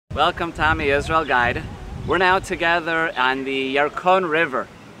Welcome, Tommy, Israel Guide. We're now together on the Yarkon River,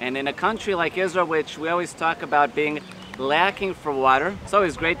 and in a country like Israel, which we always talk about being lacking for water, it's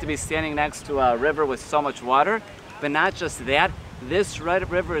always great to be standing next to a river with so much water. But not just that, this red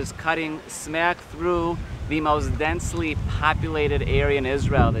river is cutting smack through the most densely populated area in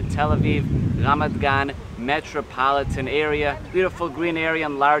Israel, the Tel Aviv, Ramat Gan metropolitan area. Beautiful green area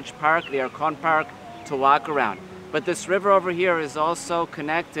and large park, the Yarkon Park, to walk around. But this river over here is also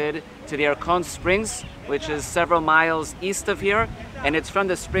connected to the Yarkon Springs, which is several miles east of here. And it's from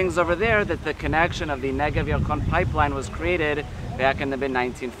the springs over there that the connection of the Negev Yarkon pipeline was created back in the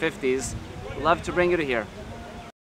mid-1950s. Love to bring you to here.